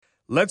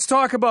Let's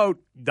talk about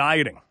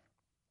dieting.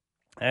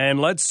 And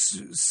let's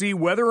see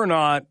whether or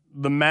not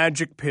the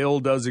magic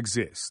pill does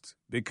exist.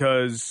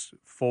 Because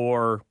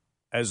for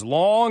as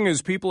long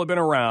as people have been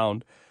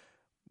around,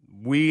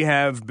 we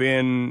have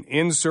been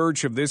in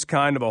search of this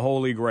kind of a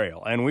holy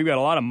grail. And we've got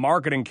a lot of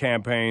marketing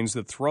campaigns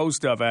that throw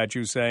stuff at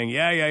you saying,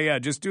 yeah,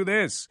 just do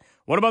this.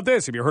 What about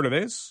this? Have you heard of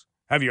this?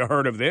 Have you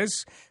heard of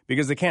this?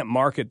 Because they can't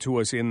market to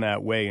us in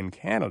that way in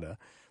Canada,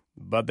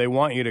 but they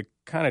want you to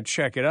kind of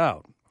check it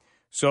out.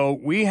 So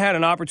we had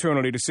an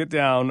opportunity to sit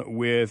down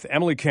with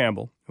Emily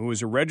Campbell, who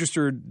is a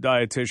registered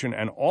dietitian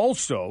and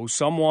also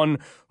someone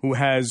who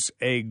has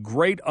a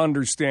great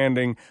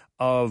understanding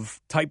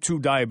of type 2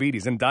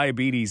 diabetes and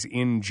diabetes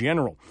in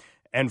general.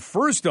 And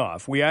first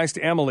off, we asked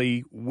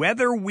Emily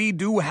whether we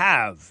do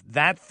have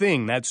that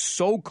thing, that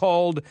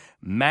so-called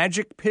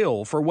magic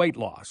pill for weight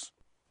loss.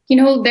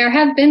 There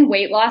have been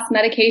weight loss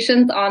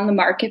medications on the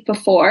market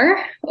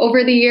before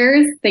over the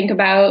years. Think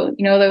about,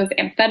 those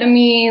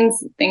amphetamines,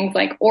 things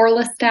like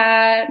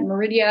Orlistat,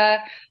 Meridia.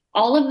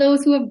 All of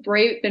those who have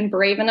been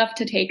brave enough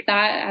to take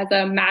that as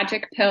a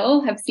magic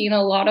pill have seen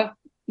a lot of,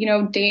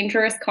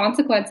 dangerous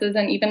consequences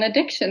and even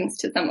addictions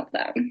to some of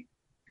them.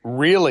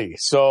 Really?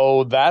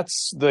 So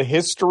that's the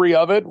history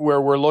of it, where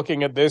we're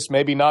looking at this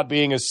maybe not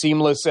being as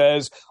seamless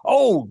as,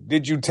 oh,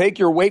 did you take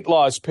your weight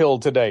loss pill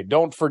today?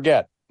 Don't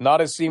forget. Not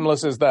as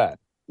seamless as that.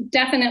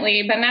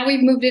 Definitely. But now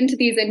we've moved into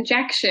these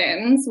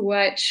injections,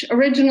 which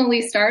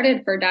originally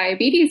started for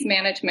diabetes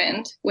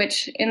management,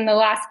 which in the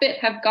last bit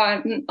have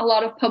gotten a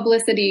lot of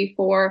publicity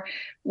for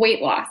weight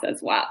loss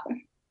as well.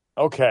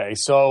 Okay,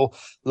 so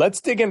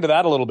let's dig into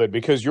that a little bit,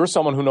 because you're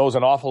someone who knows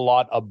an awful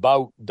lot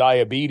about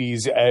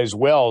diabetes as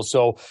well.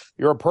 So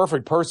you're a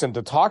perfect person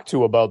to talk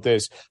to about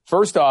this.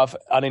 First off,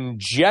 an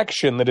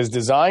injection that is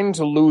designed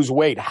to lose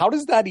weight. How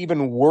does that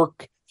even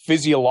work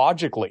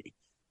physiologically?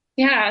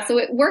 Yeah, so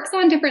it works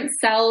on different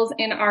cells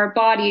in our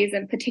bodies,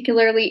 and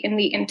particularly in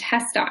the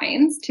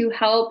intestines, to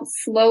help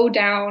slow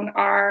down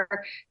our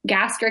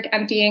gastric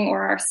emptying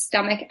or our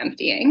stomach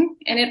emptying.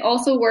 And it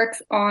also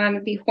works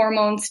on the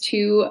hormones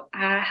to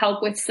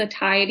help with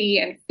satiety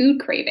and food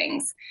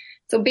cravings.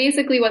 So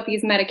basically what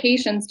these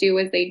medications do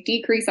is they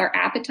decrease our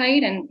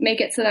appetite and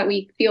make it so that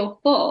we feel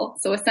full.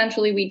 So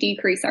essentially we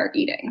decrease our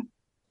eating.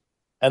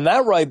 And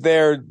that right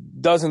there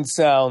doesn't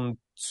sound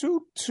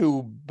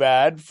too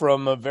bad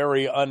from a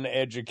very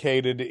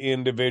uneducated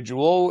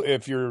individual.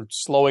 If you're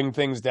slowing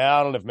things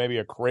down and if maybe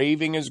a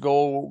craving is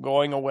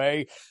going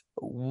away,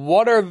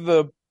 what are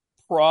the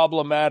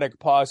problematic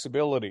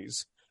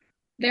possibilities?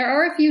 There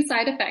are a few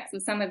side effects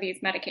of some of these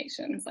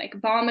medications, like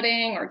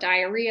vomiting or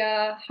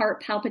diarrhea,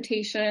 heart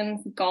palpitations,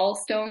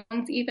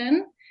 gallstones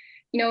even.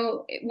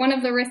 One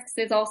of the risks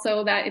is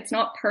also that it's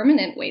not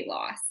permanent weight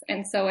loss.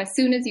 And so as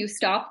soon as you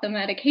stop the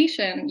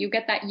medication, you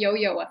get that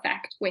yo-yo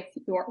effect with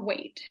your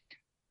weight.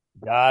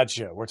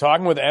 Gotcha. We're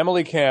talking with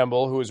Emily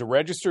Campbell, who is a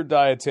registered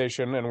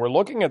dietitian, and we're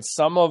looking at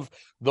some of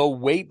the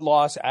weight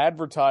loss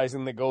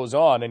advertising that goes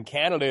on. In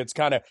Canada, it's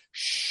kind of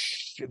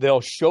they'll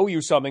show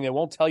you something. They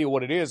won't tell you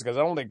what it is because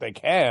I don't think they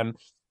can.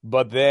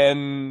 But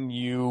then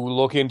you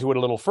look into it a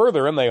little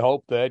further and they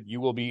hope that you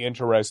will be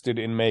interested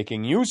in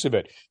making use of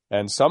it.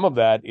 And some of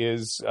that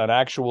is an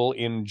actual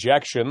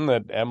injection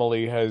that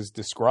Emily has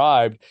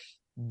described.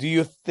 Do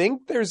you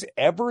think there's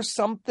ever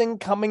something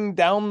coming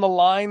down the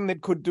line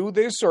that could do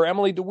this? Or,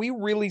 Emily, do we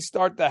really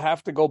start to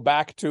have to go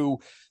back to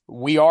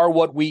we are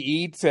what we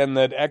eat and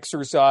that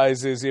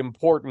exercise is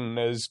important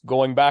as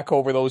going back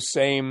over those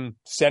same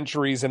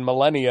centuries and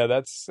millennia?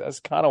 That's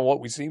kind of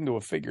what we seem to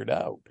have figured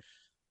out.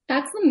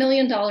 That's the $1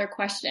 million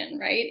question,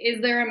 right?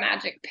 Is there a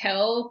magic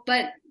pill?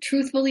 But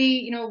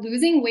truthfully,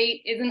 losing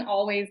weight isn't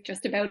always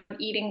just about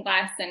eating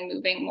less and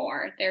moving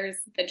more. There's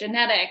the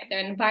genetic, the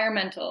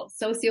environmental,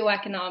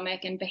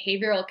 socioeconomic, and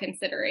behavioral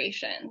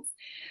considerations.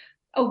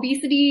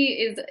 Obesity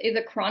is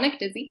a chronic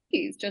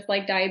disease, just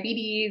like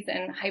diabetes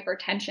and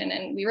hypertension,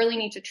 and we really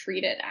need to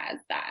treat it as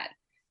that.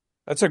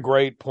 That's a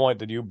great point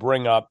that you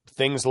bring up,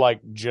 things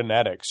like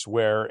genetics,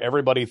 where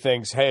everybody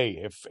thinks,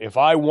 hey, if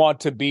I want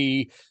to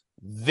be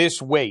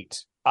this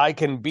weight, I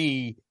can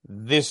be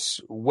this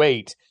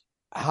weight.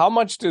 How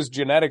much does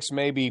genetics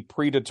maybe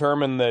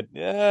predetermine that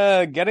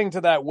getting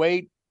to that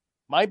weight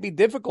might be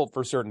difficult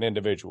for certain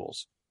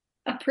individuals?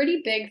 A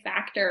pretty big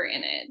factor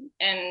in it.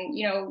 And,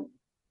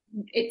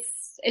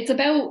 it's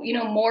about,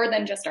 more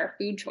than just our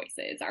food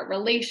choices, our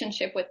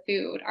relationship with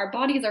food. Our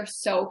bodies are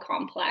so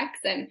complex,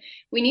 and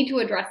we need to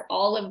address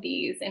all of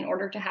these in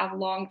order to have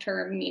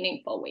long-term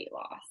meaningful weight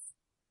loss.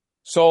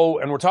 So,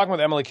 and we're talking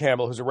with Emily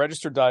Campbell, who's a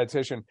registered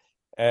dietitian.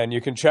 And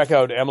you can check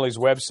out Emily's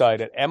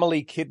website at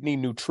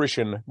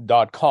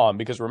emilykidneynutrition.com,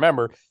 because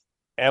remember,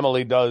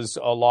 Emily does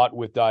a lot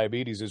with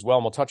diabetes as well.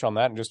 And we'll touch on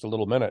that in just a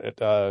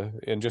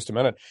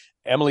minute.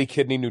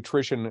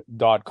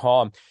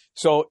 emilykidneynutrition.com.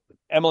 So,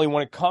 Emily,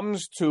 when it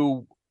comes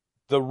to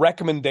the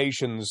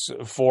recommendations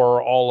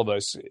for all of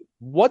us,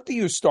 what do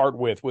you start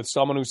with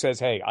someone who says,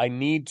 hey, I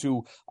need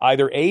to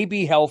either A,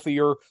 be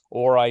healthier,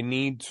 or I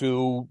need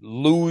to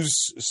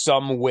lose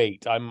some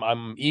weight?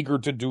 I'm eager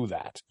to do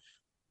that.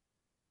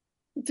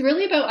 It's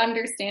really about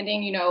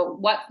understanding,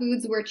 what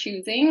foods we're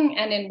choosing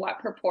and in what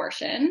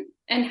proportion,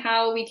 and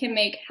how we can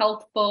make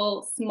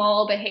healthful,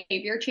 small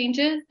behavior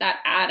changes that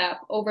add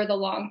up over the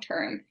long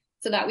term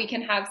so that we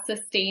can have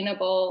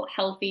sustainable,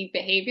 healthy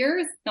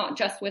behaviors, not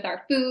just with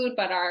our food,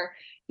 but our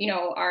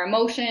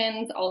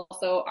emotions,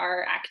 also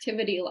our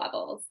activity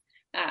levels.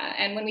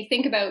 And when we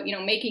think about,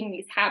 making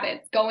these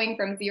habits, going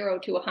from 0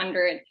 to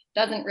 100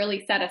 doesn't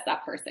really set us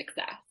up for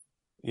success.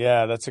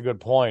 Yeah, that's a good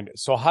point.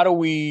 So how do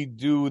we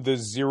do the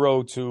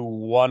 0 to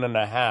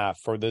 1.5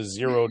 or the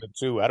 0 to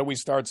 2? How do we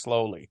start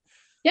slowly?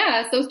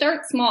 Yeah, so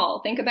start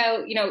small. Think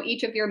about,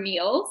 each of your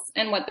meals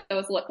and what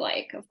those look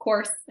like. Of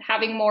course,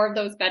 having more of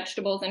those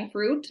vegetables and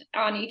fruit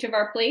on each of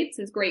our plates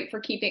is great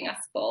for keeping us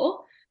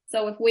full.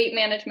 So if weight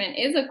management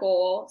is a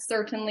goal,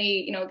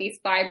 certainly, these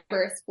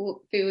fibrous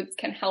foods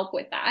can help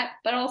with that.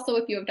 But also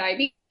if you have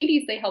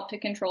diabetes, they help to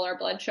control our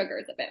blood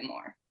sugars a bit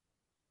more.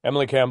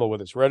 Emily Campbell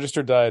with us,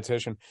 registered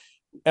dietitian.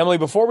 Emily,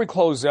 before we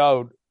close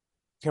out,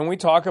 can we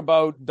talk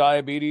about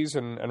diabetes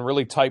and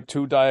really type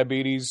 2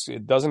 diabetes?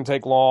 It doesn't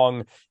take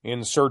long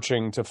in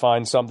searching to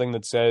find something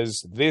that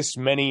says this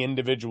many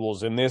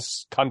individuals in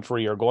this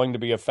country are going to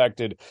be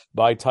affected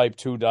by type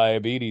 2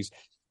 diabetes.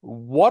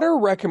 What are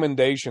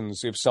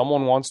recommendations if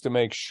someone wants to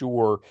make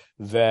sure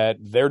that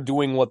they're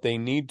doing what they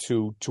need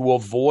to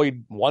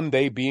avoid one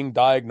day being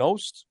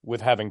diagnosed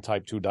with having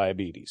type 2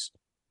 diabetes?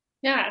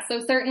 Yeah, so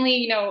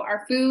certainly,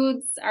 our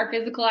foods, our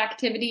physical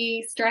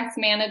activity, stress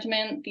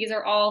management, these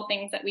are all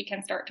things that we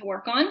can start to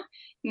work on.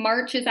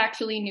 March is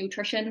actually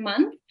Nutrition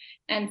Month.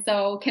 And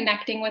so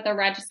connecting with a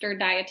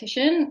registered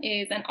dietitian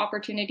is an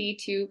opportunity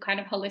to kind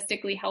of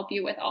holistically help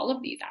you with all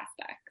of these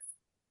aspects.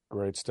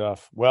 Great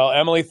stuff. Well,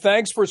 Emily,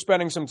 thanks for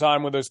spending some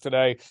time with us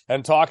today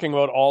and talking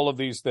about all of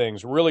these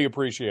things. Really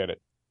appreciate it.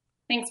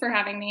 Thanks for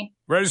having me.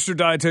 Registered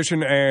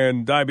dietitian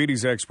and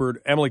diabetes expert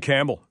Emily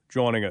Campbell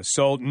joining us.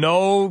 So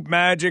no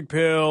magic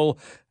pill,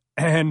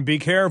 and be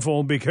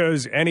careful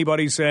because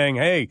anybody saying,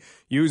 hey,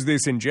 use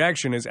this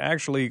injection is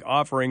actually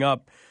offering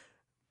up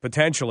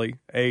potentially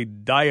a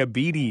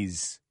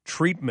diabetes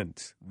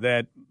treatment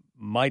that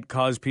might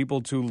cause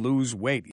people to lose weight.